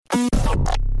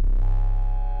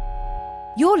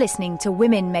You're listening to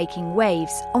Women Making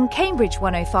Waves on Cambridge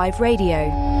 105 Radio.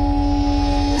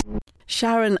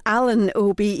 Sharon Allen,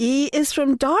 OBE, is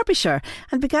from Derbyshire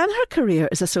and began her career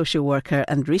as a social worker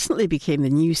and recently became the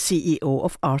new CEO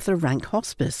of Arthur Rank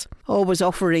Hospice. Always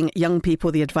offering young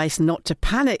people the advice not to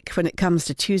panic when it comes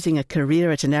to choosing a career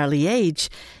at an early age,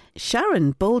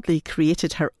 Sharon boldly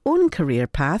created her own career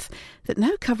path that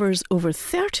now covers over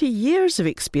 30 years of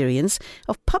experience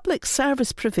of public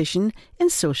service provision in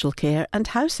social care and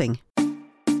housing.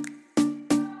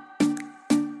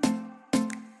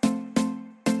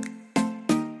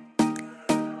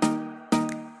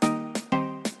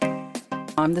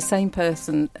 I'm the same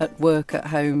person at work, at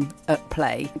home, at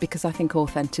play, because I think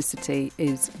authenticity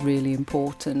is really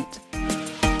important.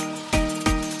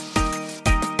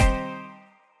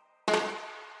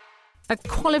 A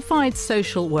qualified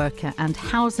social worker and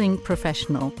housing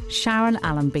professional, Sharon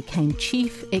Allen became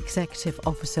Chief Executive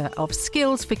Officer of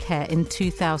Skills for Care in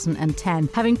 2010,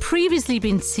 having previously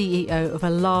been CEO of a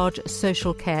large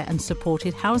social care and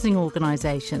supported housing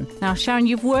organisation. Now, Sharon,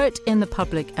 you've worked in the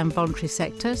public and voluntary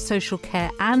sector, social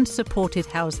care and supported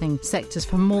housing sectors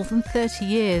for more than 30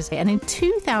 years. And in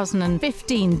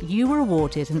 2015, you were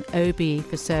awarded an OBE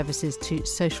for services to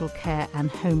social care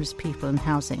and homeless people in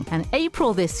housing. And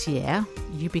April this year,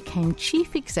 you became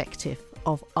Chief Executive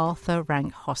of Arthur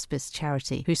Rank Hospice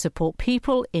Charity, who support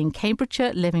people in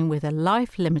Cambridgeshire living with a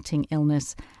life-limiting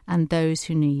illness and those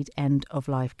who need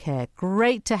end-of-life care.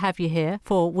 Great to have you here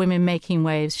for Women Making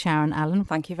Waves, Sharon Allen.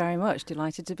 Thank you very much.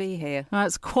 Delighted to be here.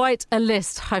 It's quite a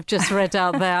list I've just read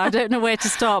out there. I don't know where to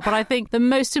start, but I think the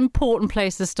most important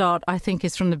place to start, I think,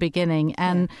 is from the beginning.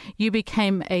 And you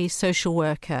became a social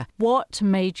worker. What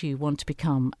made you want to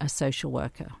become a social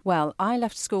worker? Well, I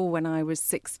left school when I was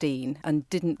 16 and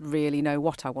didn't really know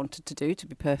what I wanted to do, to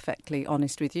be perfectly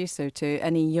honest with you. So to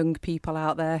any young people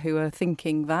out there who are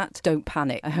thinking that, don't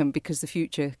panic. Because the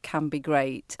future can be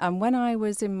great. And when I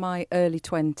was in my early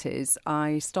 20s,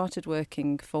 I started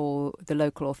working for the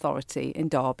local authority in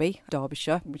Derby,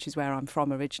 Derbyshire, which is where I'm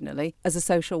from originally, as a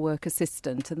social work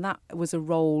assistant. And that was a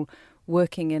role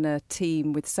working in a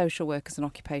team with social workers and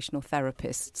occupational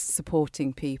therapists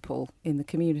supporting people in the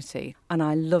community. And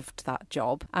I loved that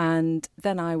job. And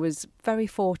then I was very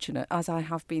fortunate, as I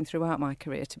have been throughout my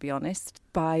career, to be honest,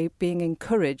 by being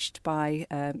encouraged by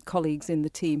colleagues in the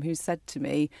team who said to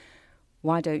me,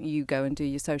 why don't you go and do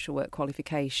your social work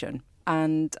qualification?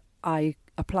 And I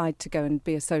applied to go and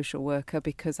be a social worker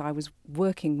because I was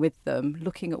working with them,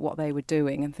 looking at what they were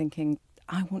doing and thinking,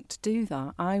 I want to do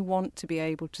that. I want to be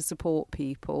able to support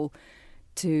people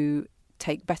to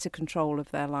take better control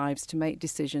of their lives, to make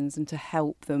decisions and to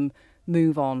help them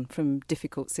move on from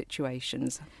difficult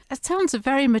situations. It sounds a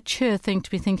very mature thing to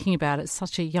be thinking about at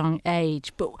such a young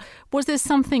age, but was there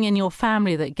something in your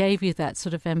family that gave you that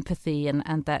sort of empathy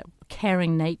and that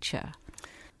caring nature?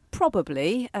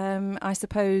 Probably. I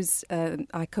suppose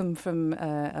I come from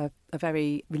a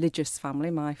very religious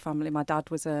family. My dad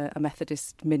was a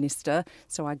Methodist minister,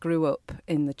 so I grew up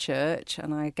in the church,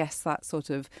 and I guess that sort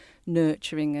of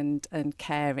nurturing and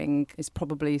caring is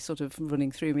probably sort of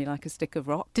running through me like a stick of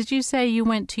rock. Did you say you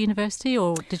went to university,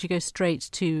 or did you go straight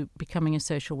to becoming a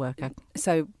social worker?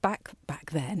 So back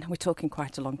then, we're talking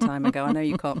quite a long time ago. I know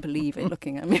you can't believe it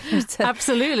looking at me.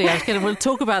 Absolutely. We'll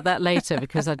talk about that later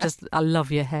because I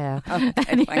love your hair.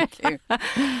 Okay, thank you.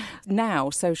 Now,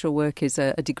 social work is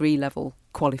a degree level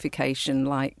qualification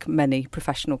like many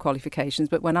professional qualifications,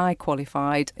 but when I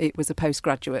qualified it was a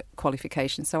postgraduate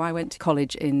qualification, so I went to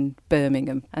college in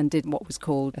Birmingham and did what was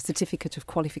called a certificate of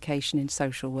qualification in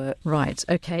social work. Right,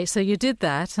 okay, so you did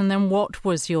that, and then what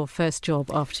was your first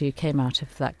job after you came out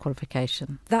of that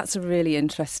qualification? That's a really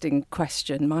interesting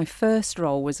question. My first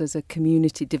role was as a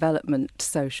community development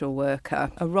social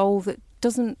worker, a role that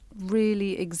doesn't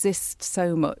really exist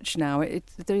so much now.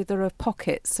 There are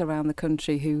pockets around the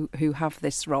country who have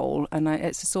this role, and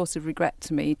it's a source of regret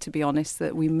to me, to be honest,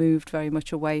 that we moved very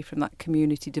much away from that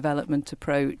community development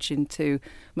approach into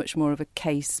much more of a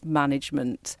case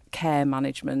management, care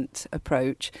management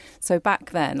approach. So back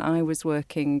then I was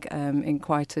working in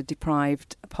quite a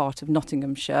deprived part of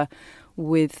Nottinghamshire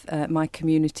with my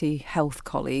community health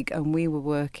colleague, and we were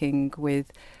working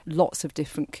with lots of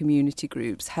different community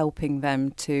groups, helping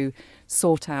them to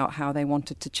sort out how they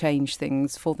wanted to change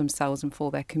things for themselves and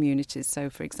for their communities. So,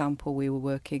 for example, we were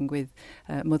working with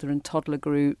mother and toddler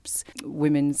groups,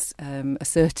 women's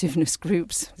assertiveness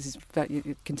groups.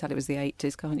 You can tell it was the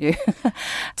 80s, can't you?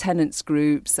 Tenants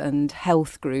groups and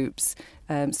health groups.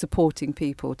 supporting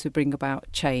people to bring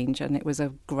about change, and it was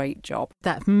a great job.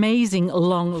 That amazing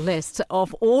long list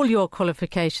of all your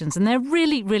qualifications, and they're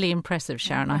really, really impressive,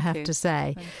 Sharon, I have to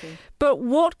say. Thank you. But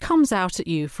what comes out at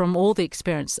you from all the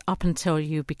experience up until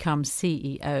you become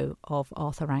CEO of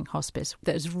Arthur Rank Hospice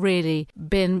that has really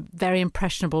been very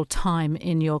impressionable time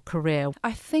in your career?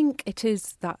 I think it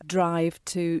is that drive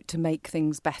to make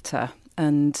things better.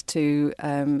 And to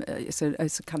it's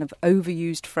a kind of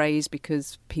overused phrase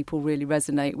because people really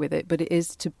resonate with it, but it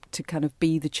is to kind of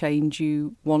be the change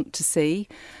you want to see.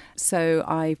 So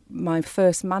my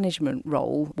first management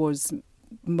role was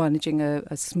managing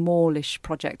a smallish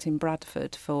project in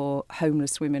Bradford for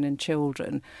homeless women and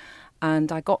children.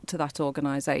 And I got to that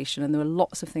organisation and there were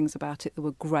lots of things about it that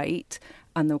were great,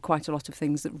 and there were quite a lot of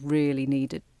things that really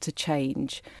needed to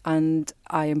change. And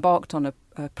I embarked on a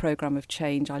programme of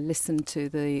change. I listened to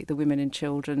the women and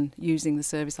children using the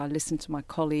service. I listened to my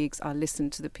colleagues. I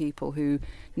listened to the people who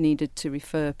needed to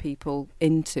refer people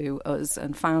into us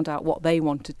and found out what they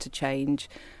wanted to change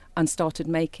and started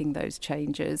making those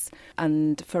changes.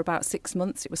 And for about 6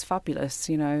 months, it was fabulous.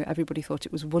 You know, everybody thought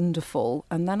it was wonderful.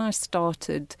 And then I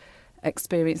started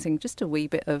experiencing just a wee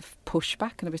bit of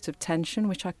pushback and a bit of tension,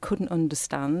 which I couldn't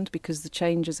understand because the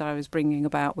changes I was bringing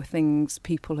about were things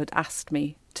people had asked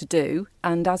me to do.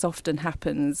 And as often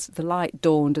happens, the light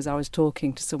dawned as I was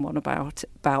talking to someone about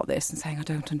this and saying, I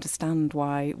don't understand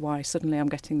why suddenly I'm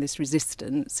getting this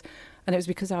resistance. And it was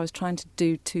because I was trying to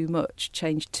do too much,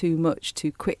 change too much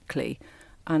too quickly.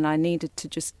 And I needed to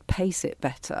just pace it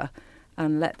better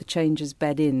and let the changes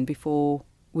bed in before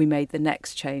we made the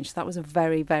next change. That was a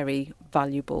very, very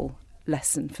valuable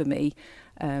lesson for me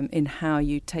in how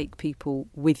you take people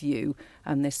with you,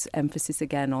 and this emphasis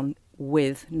again on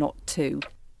with, not to.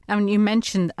 I mean, you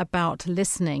mentioned about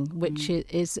listening, which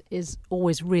is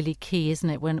always really key, isn't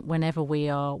it, whenever we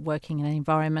are working in an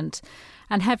environment.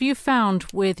 And have you found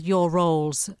with your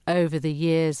roles over the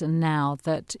years and now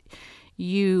that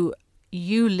you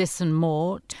listen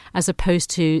more as opposed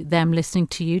to them listening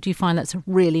to you? Do you find that's a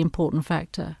really important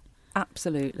factor?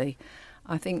 Absolutely.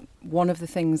 I think one of the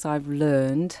things I've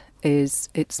learned is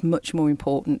it's much more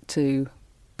important to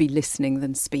be listening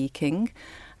than speaking.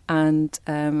 And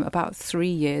about 3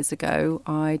 years ago,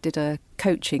 I did a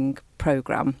coaching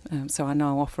programme. So I'm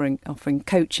now offering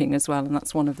coaching as well. And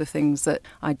that's one of the things that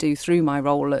I do through my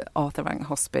role at Arthur Rank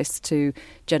Hospice to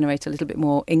generate a little bit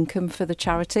more income for the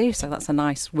charity. So that's a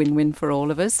nice win-win for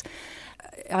all of us.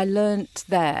 I learnt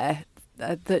there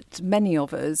that many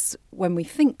of us, when we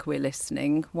think we're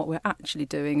listening, what we're actually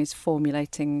doing is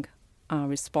formulating our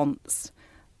response.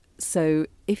 So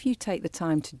if you take the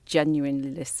time to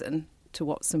genuinely listen to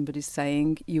what somebody's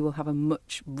saying, you will have a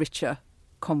much richer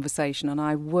conversation. And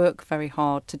I work very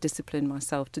hard to discipline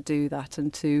myself to do that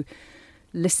and to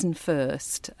listen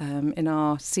first. In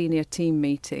our senior team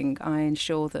meeting, I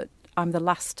ensure that I'm the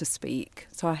last to speak.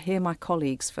 So I hear my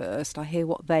colleagues first, I hear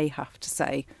what they have to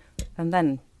say, and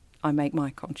then I make my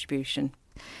contribution.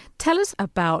 Tell us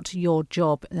about your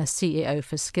job as CEO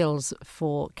for Skills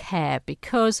for Care,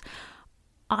 because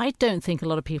I don't think a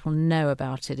lot of people know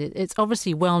about it. It's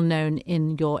obviously well known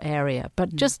in your area,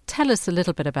 but just tell us a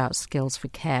little bit about Skills for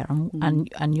Care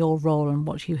and your role and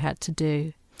what you had to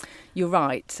do. You're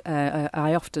right.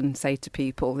 I often say to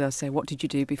people, they'll say, what did you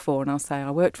do before? And I'll say,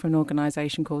 I worked for an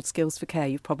organisation called Skills for Care.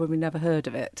 You've probably never heard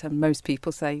of it. And most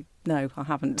people say, no, I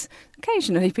haven't.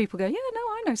 Occasionally people go, yeah, no,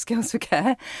 I know Skills for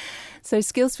Care. So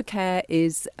Skills for Care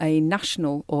is a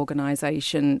national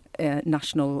organisation,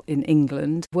 national in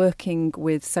England, working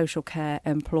with social care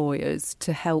employers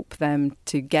to help them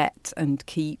to get and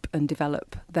keep and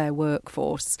develop their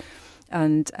workforce.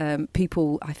 And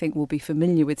people, I think, will be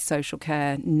familiar with social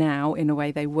care now in a way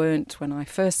they weren't when I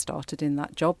first started in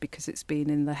that job, because it's been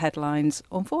in the headlines,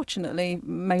 unfortunately,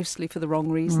 mostly for the wrong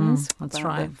reasons. That's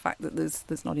right. The fact that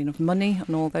there's not enough money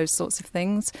and all those sorts of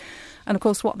things. And, of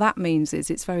course, what that means is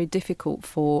it's very difficult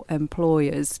for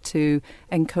employers to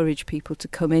encourage people to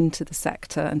come into the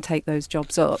sector and take those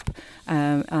jobs up.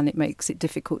 And it makes it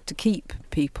difficult to keep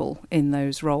people in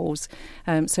those roles.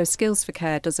 So Skills for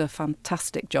Care does a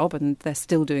fantastic job, and they're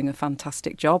still doing a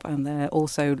fantastic job, and they're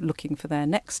also looking for their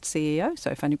next CEO.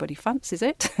 So if anybody fancies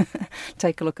it,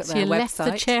 take a look at their website. So you left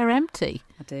the chair empty?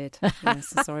 I did. Yes,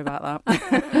 sorry about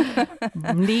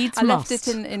that. Needs I must. left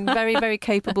it in very, very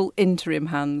capable interim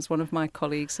hands. One of my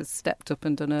colleagues has stepped up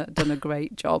and done a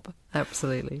great job.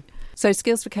 Absolutely. So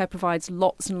Skills for Care provides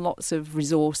lots and lots of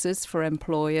resources for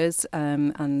employers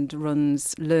and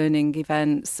runs learning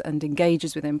events and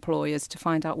engages with employers to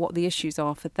find out what the issues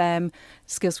are for them.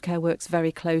 Skills for Care works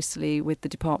very closely with the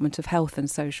Department of Health and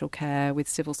Social Care, with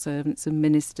civil servants and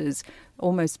ministers,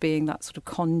 almost being that sort of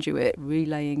conduit,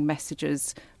 relaying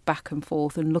messages back and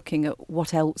forth and looking at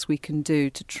what else we can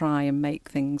do to try and make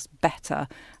things better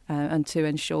and to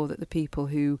ensure that the people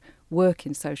who work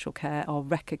in social care are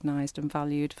recognised and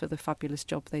valued for the fabulous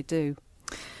job they do.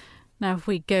 Now, if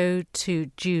we go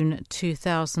to June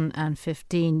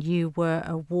 2015, you were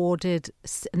awarded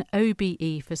an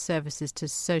OBE for services to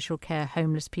social care,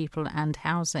 homeless people and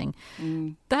housing.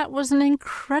 That was an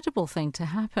incredible thing to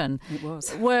happen. It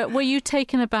was. Were you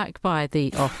taken aback by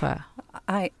the offer?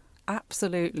 I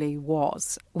absolutely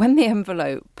was. When the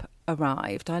envelope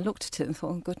arrived, I looked at it and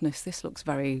thought, oh goodness, this looks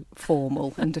very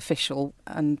formal and official,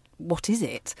 and what is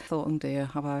it? I thought, oh dear,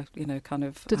 have I, kind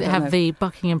of... Did it have the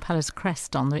Buckingham Palace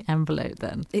crest on the envelope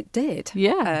then? It did.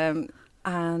 Yeah.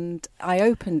 And I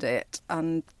opened it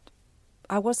and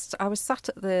I was sat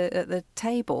at the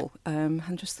table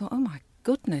and just thought, oh my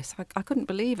goodness, I couldn't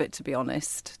believe it, to be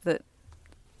honest, that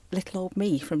little old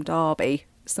me from Derby,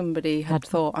 somebody had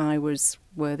thought I was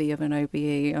worthy of an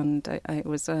OBE, and it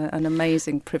was an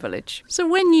amazing privilege. So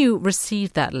when you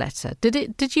received that letter,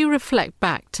 did you reflect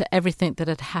back to everything that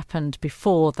had happened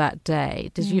before that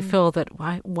day? Did you feel that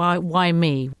why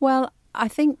me? Well, I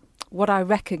think what I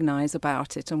recognise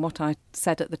about it and what I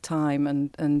said at the time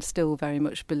and still very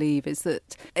much believe is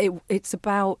that it's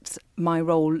about my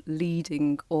role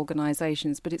leading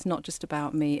organisations, but it's not just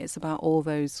about me, it's about all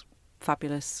those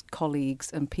fabulous colleagues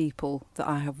and people that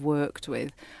I have worked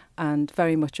with, and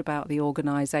very much about the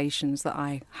organisations that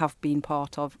I have been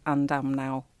part of and am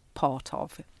now part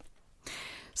of.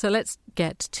 So let's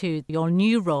get to your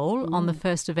new role on the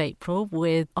 1st of April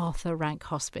with Arthur Rank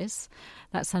Hospice.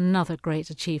 That's another great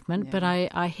achievement, but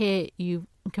I hear you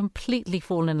completely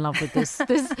fall in love with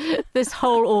this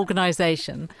whole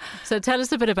organisation. So tell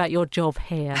us a bit about your job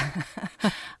here.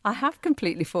 I have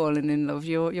completely fallen in love.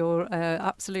 You're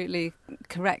absolutely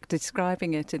correct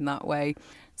describing it in that way.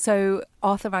 So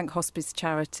Arthur Rank Hospice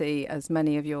Charity, as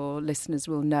many of your listeners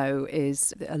will know,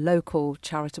 is a local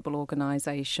charitable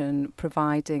organisation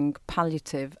providing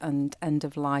palliative and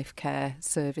end-of-life care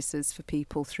services for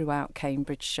people throughout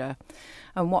Cambridgeshire.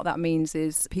 And what that means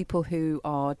is people who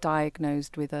are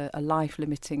diagnosed with a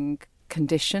life-limiting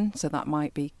condition, so that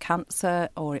might be cancer,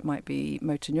 or it might be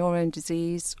motor neurone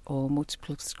disease, or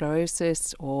multiple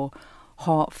sclerosis, or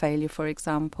heart failure, for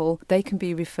example, they can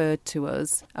be referred to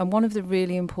us. And one of the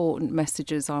really important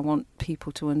messages I want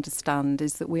people to understand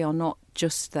is that we are not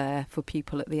just there for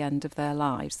people at the end of their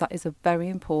lives. That is a very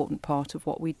important part of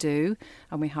what we do.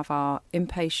 And we have our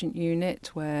inpatient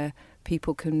unit where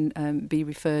people can be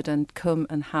referred and come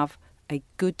and have a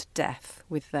good death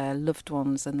with their loved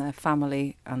ones and their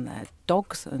family and their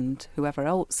dogs and whoever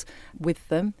else with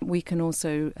them. We can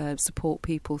also support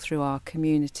people through our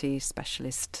community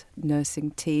specialist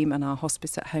nursing team and our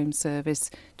hospice at home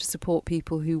service to support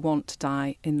people who want to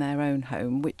die in their own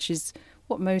home, which is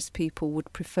what most people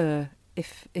would prefer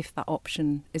if that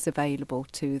option is available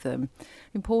to them.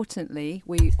 Importantly,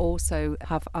 we also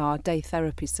have our day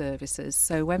therapy services.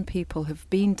 So when people have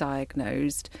been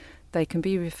diagnosed, they can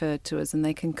be referred to us and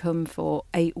they can come for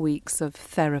 8 weeks of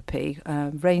therapy, a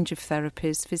range of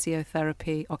therapies,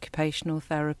 physiotherapy, occupational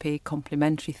therapy,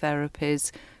 complementary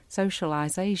therapies,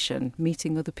 socialisation,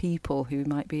 meeting other people who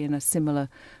might be in a similar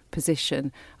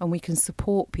position. And we can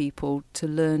support people to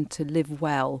learn to live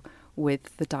well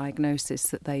with the diagnosis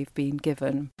that they've been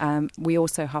given. We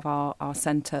also have our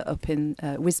centre up in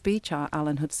Wisbech, our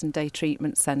Alan Hudson Day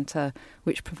Treatment Centre,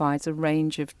 which provides a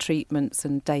range of treatments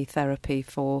and day therapy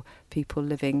for people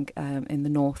living in the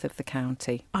north of the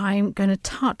county. I'm going to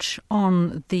touch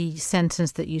on the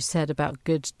sentence that you said about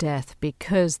good death,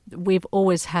 because we've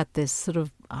always had this sort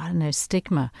of,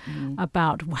 stigma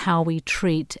about how we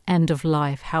treat end of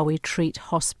life, how we treat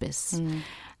hospice.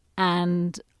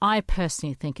 And I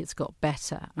personally think it's got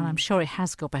better, and I'm sure it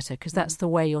has got better because that's the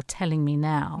way you're telling me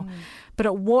now. But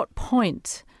at what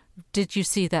point did you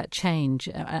see that change?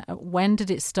 When did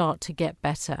it start to get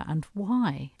better, and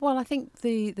why? Well, I think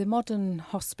the modern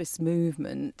hospice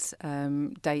movement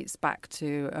dates back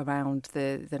to around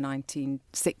the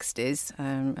 1960s,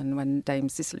 and when Dame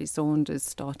Cicely Saunders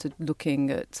started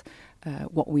looking at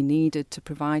what we needed to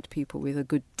provide people with a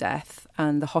good death,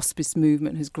 and the hospice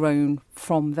movement has grown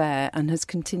from there and has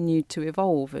continued to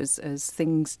evolve as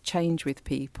things change with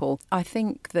people. I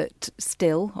think that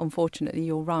still, unfortunately,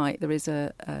 you're right, there is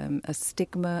a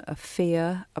stigma, a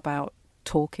fear about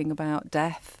talking about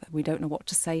death. We don't know what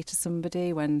to say to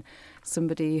somebody when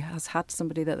somebody has had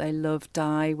somebody that they love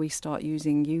die. We start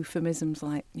using euphemisms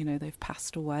like, they've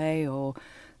passed away, or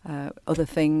other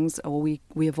things, or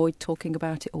we avoid talking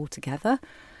about it altogether.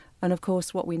 And of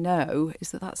course, what we know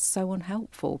is that that's so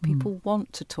unhelpful. People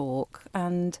want to talk,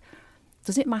 and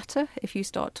does it matter if you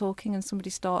start talking and somebody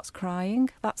starts crying?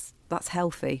 That's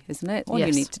healthy, isn't it? All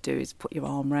you need to do is put your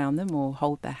arm around them, or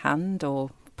hold their hand, or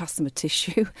pass them a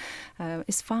tissue.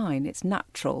 It's fine, it's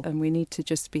natural, and we need to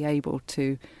just be able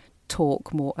to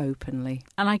talk more openly.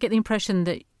 And I get the impression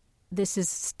that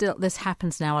this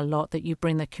happens now a lot, that you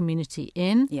bring the community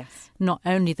in. Yes. Not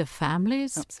only the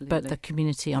families, Absolutely. but the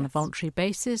community on a voluntary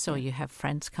basis, or you have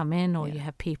friends come in, or you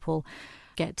have people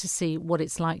get to see what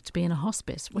it's like to be in a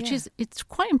hospice, which it's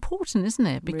quite important, isn't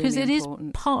it? Because really it is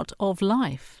part of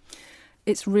life.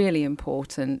 It's really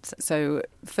important. So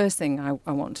first thing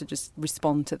I want to just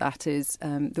respond to that is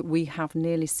that we have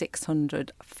nearly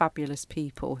 600 fabulous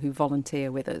people who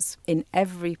volunteer with us in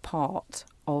every part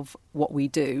of what we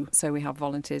do. So we have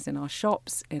volunteers in our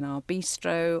shops, in our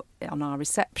bistro, on our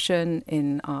reception,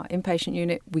 in our inpatient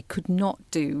unit. We could not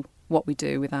do what we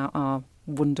do without our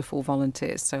wonderful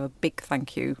volunteers. So a big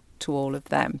thank you to all of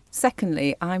them.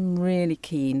 Secondly, I'm really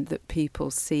keen that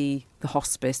people see the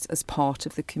hospice as part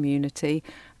of the community,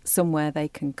 somewhere they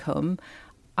can come.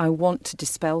 I want to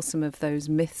dispel some of those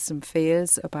myths and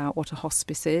fears about what a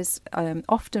hospice is.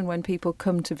 Often when people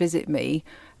come to visit me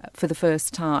for the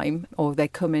first time, or they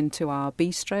come into our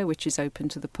bistro, which is open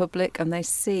to the public, and they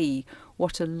see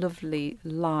what a lovely,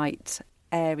 light,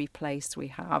 airy place we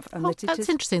have. And that's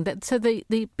interesting. So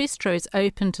the bistro is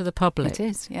open to the public? It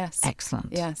is, yes. Excellent.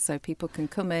 Yes, so people can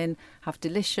come in, have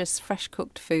delicious, fresh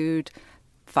cooked food,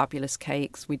 fabulous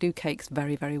cakes. We do cakes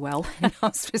very, very well in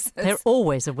hospices. They're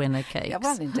always a winner, cakes. Yeah,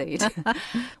 well, indeed.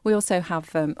 We also have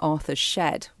Arthur's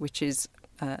Shed, which is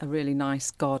a really nice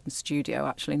garden studio,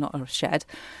 actually not a shed,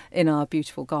 in our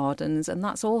beautiful gardens, and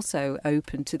that's also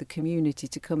open to the community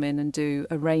to come in and do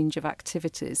a range of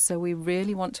activities. So we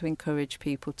really want to encourage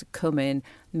people to come in,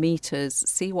 meet us,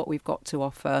 see what we've got to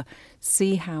offer,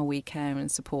 see how we care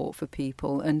and support for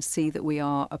people, and see that we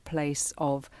are a place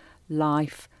of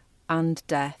life and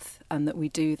death, and that we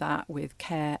do that with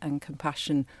care and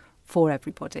compassion for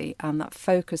everybody, and that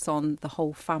focus on the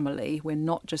whole family. We're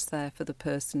not just there for the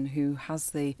person who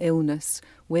has the illness,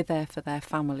 we're there for their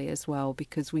family as well,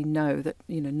 because we know that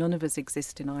none of us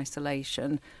exist in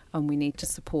isolation, and we need to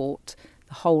support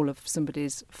the whole of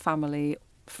somebody's family,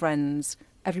 friends,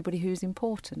 everybody who's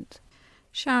important.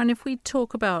 Sharon, if we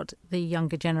talk about the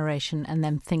younger generation and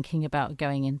them thinking about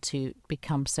going into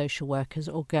become social workers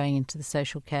or going into the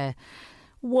social care,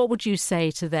 what would you say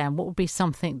to them? What would be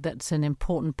something that's an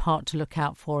important part to look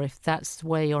out for if that's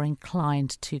where you're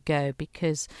inclined to go?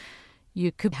 Because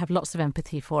you could have lots of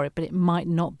empathy for it, but it might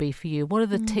not be for you. What are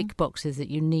the tick boxes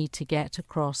that you need to get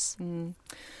across?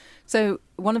 So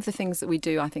one of the things that we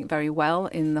do, I think, very well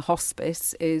in the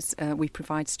hospice is we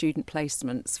provide student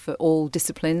placements for all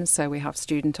disciplines. So we have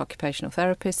student occupational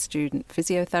therapists, student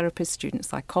physiotherapists, student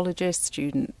psychologists,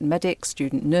 student medics,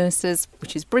 student nurses,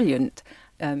 which is brilliant.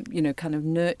 Kind of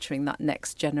nurturing that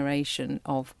next generation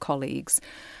of colleagues.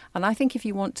 And I think if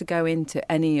you want to go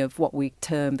into any of what we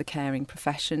term the caring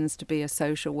professions, to be a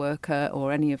social worker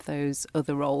or any of those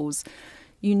other roles,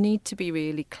 you need to be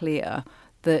really clear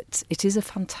that it is a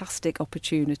fantastic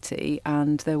opportunity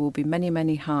and there will be many,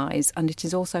 many highs, and it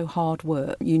is also hard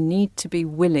work. You need to be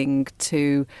willing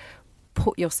to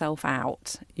put yourself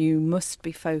out. You must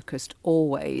be focused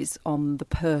always on the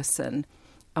person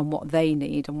and what they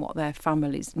need and what their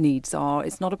family's needs are.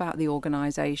 It's not about the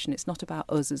organisation, it's not about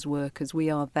us as workers. We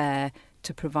are there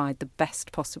to provide the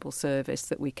best possible service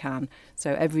that we can.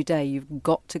 So every day you've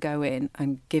got to go in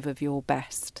and give of your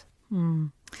best.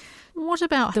 What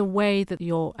about the way that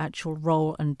your actual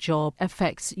role and job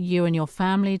affects you and your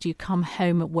family? Do you come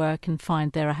home at work and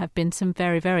find there have been some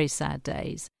very, very sad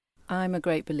days? I'm a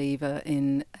great believer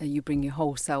in you bring your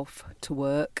whole self to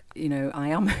work. I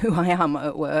am who I am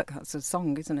at work. That's a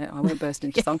song, isn't it? I won't burst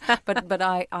into song. But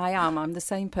I am. I'm the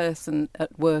same person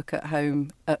at work, at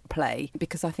home, at play,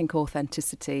 because I think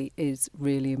authenticity is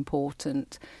really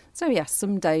important. So, yes,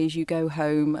 some days you go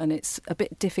home and it's a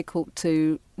bit difficult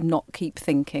to not keep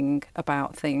thinking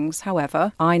about things.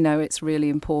 However, I know it's really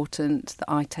important that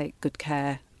I take good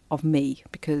care of me,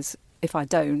 because if I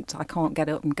don't, I can't get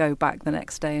up and go back the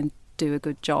next day and do a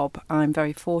good job. I'm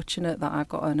very fortunate that I've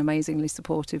got an amazingly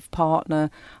supportive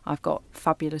partner. I've got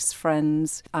fabulous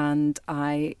friends, and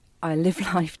I I live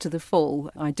life to the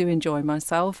full. I do enjoy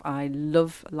myself. I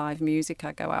love live music.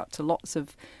 I go out to lots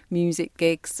of music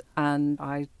gigs and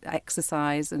I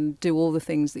exercise and do all the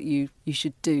things that you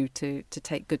should do to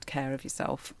take good care of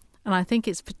yourself. And I think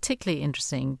it's particularly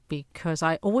interesting because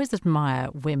I always admire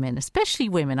women, especially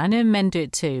women. I know men do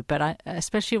it too, but I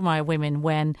especially admire women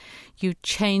when you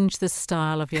change the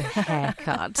style of your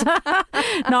haircut.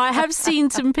 Now, I have seen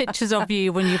some pictures of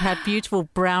you when you've had beautiful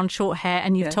brown short hair,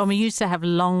 and you've told me you used to have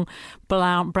long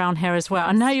brown hair as well.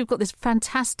 And now you've got this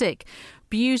fantastic,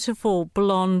 beautiful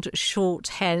blonde short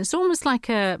hair. It's almost like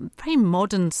a very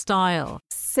modern style.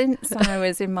 Since I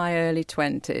was in my early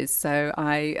 20s, so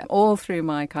all through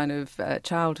my kind of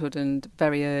childhood and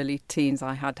very early teens,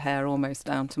 I had hair almost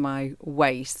down to my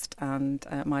waist, and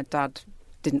my dad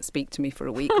didn't speak to me for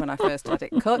a week when I first had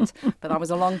it cut, but that was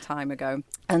a long time ago.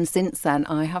 And since then,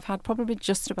 I have had probably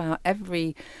just about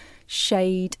every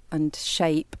shade and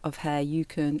shape of hair you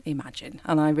can imagine.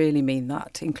 And I really mean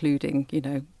that, including,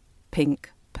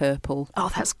 pink, purple.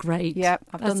 Oh, that's great. Yeah,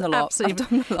 I've done a lot. Do you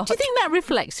think that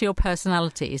reflects your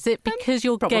personality? Is it because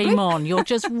you're probably. game on? You're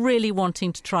just really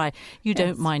wanting to try. You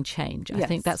don't mind change. I Yes.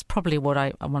 think that's probably what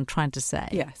I'm trying to say.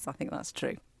 Yes, I think that's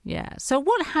true. Yeah. So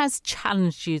what has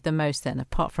challenged you the most then,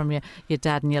 apart from your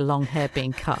dad and your long hair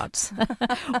being cut?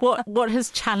 What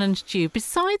has challenged you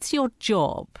besides your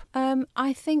job?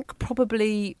 I think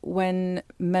probably when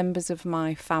members of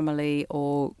my family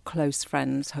or close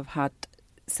friends have had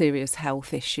serious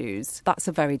health issues. That's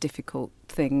a very difficult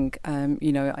thing.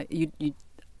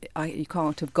 You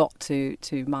can't have got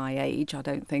to my age, I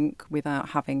don't think, without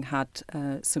having had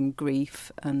some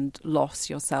grief and loss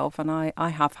yourself. And I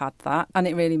have had that. And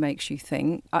it really makes you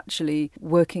think. Actually,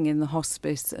 working in the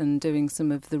hospice and doing some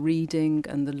of the reading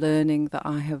and the learning that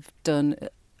I have done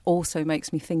also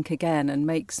makes me think again and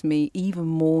makes me even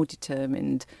more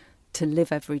determined to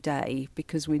live every day,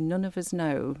 because none of us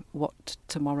know what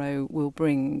tomorrow will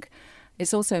bring.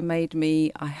 It's also made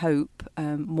me, I hope,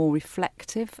 more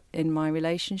reflective in my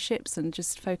relationships and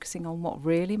just focusing on what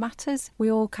really matters.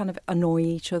 We all kind of annoy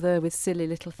each other with silly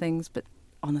little things, but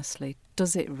honestly,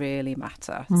 does it really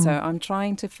matter? So I'm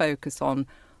trying to focus on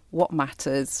what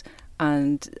matters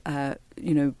and,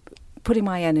 putting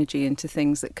my energy into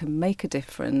things that can make a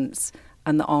difference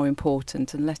and that are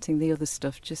important, and letting the other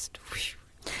stuff just...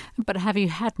 But have you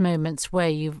had moments where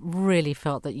you've really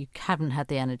felt that you haven't had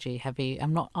the energy? Have you?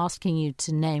 I'm not asking you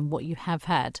to name what you have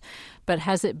had, but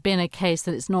has it been a case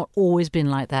that it's not always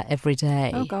been like that every day?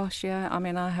 Oh gosh, yeah. I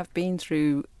mean, I have been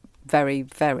through very,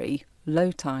 very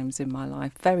low times in my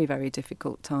life, very, very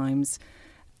difficult times.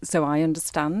 So I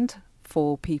understand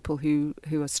for people who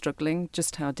are struggling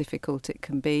just how difficult it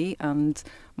can be. And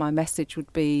my message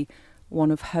would be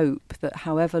one of hope, that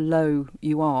however low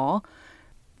you are,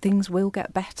 things will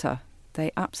get better.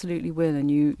 They absolutely will,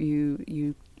 and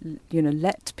you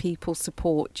let people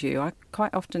support you. I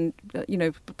quite often,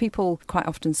 people quite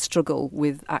often struggle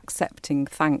with accepting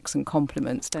thanks and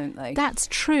compliments, don't they? That's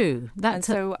true. That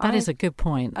is a good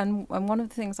point. And one of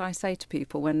the things I say to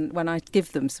people when I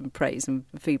give them some praise and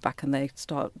feedback, and they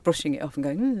start brushing it off and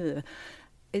going, ugh,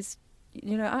 is,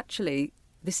 actually,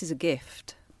 this is a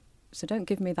gift. So don't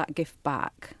give me that gift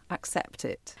back. Accept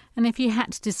it. And if you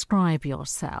had to describe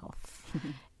yourself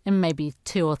in maybe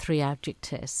 2 or 3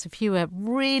 adjectives, if you were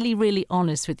really, really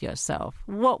honest with yourself,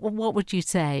 what would you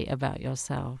say about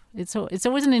yourself? It's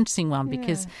always an interesting one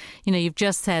because, you've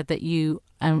just said that you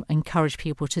encourage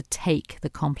people to take the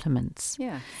compliments.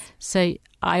 Yeah. So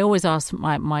I always ask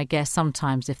my guests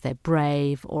sometimes if they're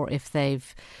brave or if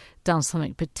they've done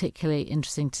something particularly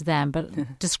interesting to them,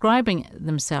 but describing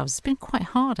themselves has been quite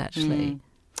hard, actually.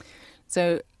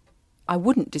 So I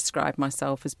wouldn't describe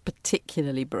myself as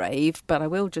particularly brave, but I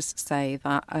will just say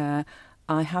that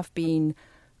I have been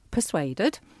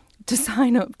persuaded to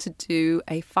sign up to do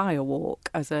a fire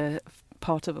walk as a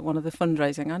part of one of the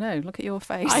fundraising. I know, look at your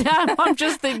face. I am. I'm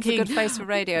just thinking. It's a good face for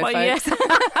radio, well, folks.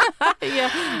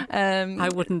 Yeah. I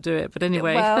wouldn't do it, but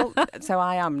anyway. Well, so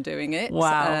I am doing it.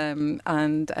 Wow.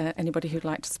 And anybody who'd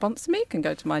like to sponsor me can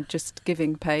go to my Just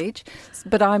Giving page.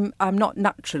 But I'm not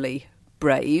naturally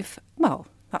brave. Well,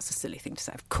 that's a silly thing to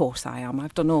say. Of course I am.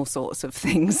 I've done all sorts of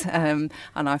things, and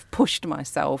I've pushed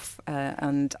myself,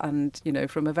 and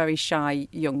from a very shy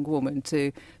young woman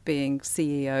to being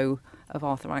CEO of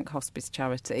Arthur Rank Hospice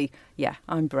Charity. Yeah,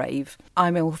 I'm brave.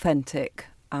 I'm authentic.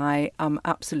 I am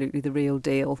absolutely the real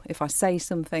deal. If I say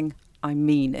something, I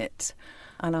mean it.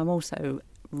 And I'm also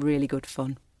really good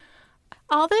fun.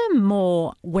 Are there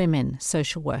more women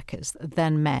social workers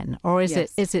than men, or is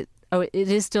Yes. it? Oh, it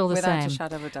is still the Without same. a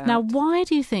shadow of a doubt. Now, why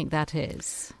do you think that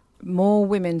is? More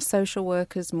women social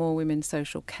workers, more women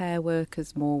social care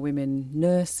workers, more women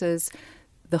nurses.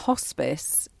 The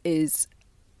hospice is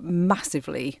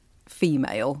massively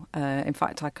female. In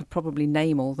fact, I could probably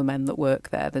name all the men that work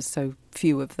there. There's so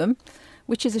few of them,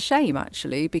 which is a shame,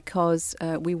 actually, because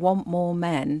we want more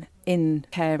men in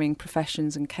caring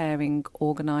professions and caring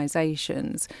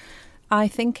organisations. I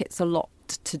think it's a lot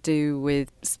to do with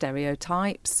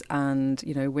stereotypes and,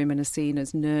 women are seen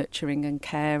as nurturing and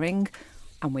caring,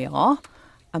 and we are.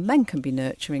 And men can be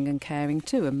nurturing and caring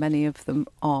too, and many of them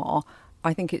are.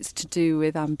 I think it's to do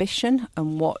with ambition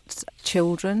and what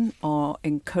children are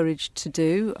encouraged to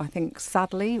do. I think,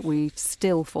 sadly, we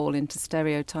still fall into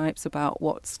stereotypes about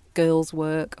what's girls'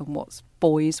 work and what's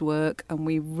boys' work, and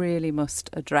we really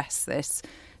must address this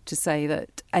to say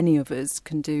that any of us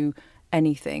can do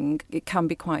anything. It can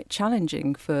be quite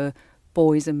challenging for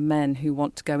boys and men who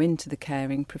want to go into the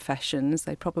caring professions.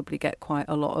 They probably get quite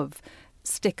a lot of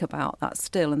stick about that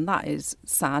still, and that is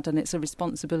sad, and it's a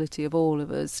responsibility of all of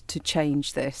us to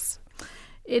change this.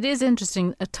 It is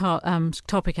interesting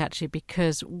topic, actually,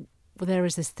 because there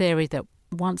is this theory that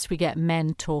once we get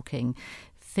men talking,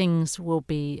 things will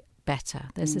be better.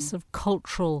 There's this sort of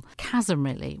cultural chasm,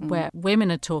 really, where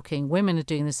women are talking, women are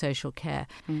doing the social care,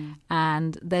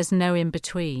 and there's no in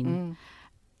between.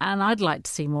 And I'd like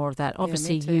to see more of that.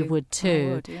 Obviously, you would too.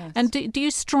 I would, yes. And do you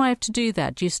strive to do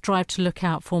that? Do you strive to look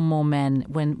out for more men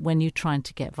when you're trying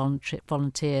to get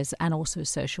volunteers and also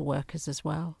social workers as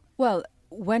well? Well,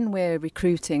 when we're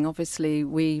recruiting, obviously,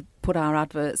 we put our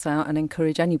adverts out and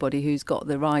encourage anybody who's got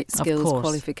the right skills,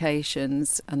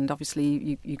 qualifications. And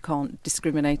obviously, you can't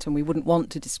discriminate, and we wouldn't want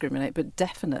to discriminate. But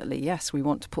definitely, yes, we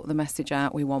want to put the message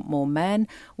out. We want more men.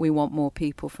 We want more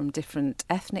people from different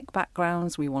ethnic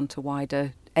backgrounds. We want a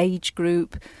wider age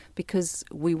group, because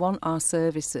we want our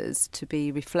services to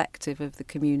be reflective of the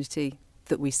community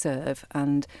that we serve.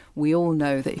 And we all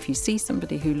know that if you see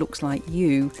somebody who looks like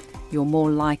you, you're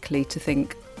more likely to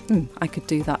think, I could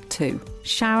do that too.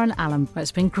 Sharon Allen,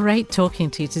 it's been great talking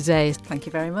to you today. Thank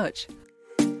you very much.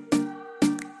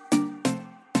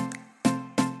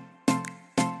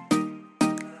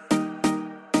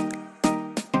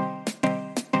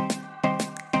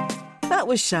 That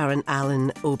was Sharon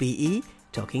Allen, OBE,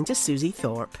 talking to Susie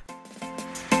Thorpe.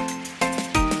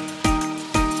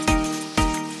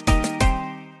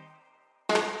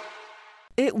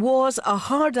 It was a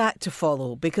hard act to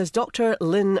follow because Dr.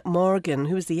 Lynn Morgan,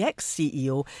 who was the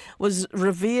ex-CEO, was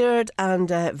revered and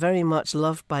very much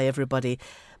loved by everybody.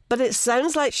 But it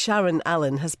sounds like Sharon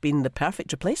Allen has been the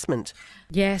perfect replacement.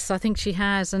 Yes, I think she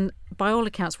has. And by all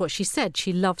accounts, what she said,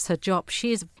 she loves her job.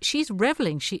 She's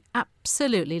revelling. She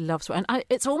absolutely loves it. And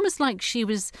it's almost like she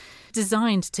was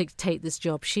designed to take this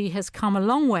job. She has come a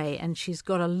long way and she's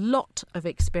got a lot of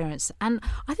experience. And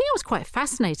I think I was quite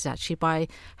fascinated, actually, by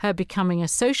her becoming a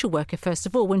social worker, first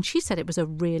of all, when she said it was a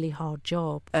really hard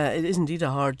job. It is indeed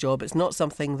a hard job. It's not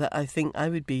something that I think I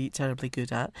would be terribly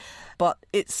good at. But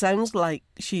it sounds like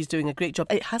she's doing a great job.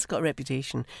 It has got a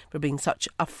reputation for being such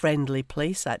a friendly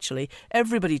place, actually.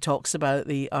 Everybody talks about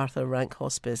the Arthur Rank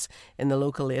Hospice in the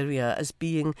local area as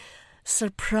being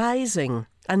surprising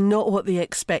and not what they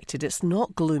expected. It's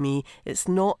not gloomy, it's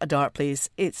not a dark place,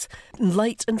 it's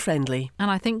light and friendly.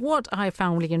 And I think what I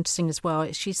found really interesting as well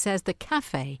is she says the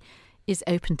cafe is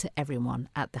open to everyone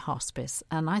at the hospice,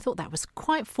 and I thought that was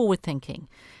quite forward thinking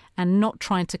and not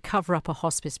trying to cover up a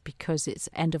hospice because it's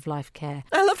end-of-life care.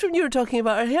 I loved when you were talking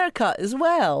about her haircut as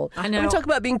well. I know. We talk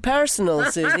about being personal,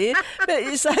 Susie, but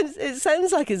it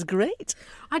sounds like it's great.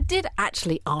 I did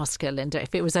actually ask her, Linda,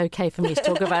 if it was okay for me to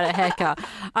talk about her haircut.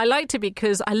 I liked it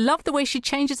because I love the way she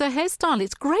changes her hairstyle.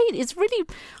 It's great. It's really,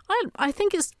 I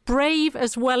think it's brave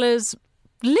as well as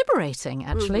liberating,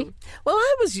 actually. Well,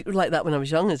 I was like that when I was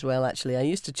young as well, actually. I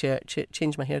used to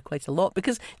change my hair quite a lot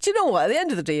because, do you know what? At the end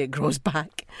of the day, it grows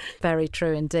back. Very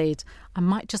true indeed. I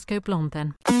might just go blonde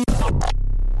then.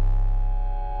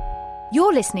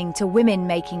 You're listening to Women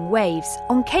Making Waves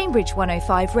on Cambridge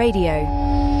 105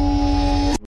 Radio.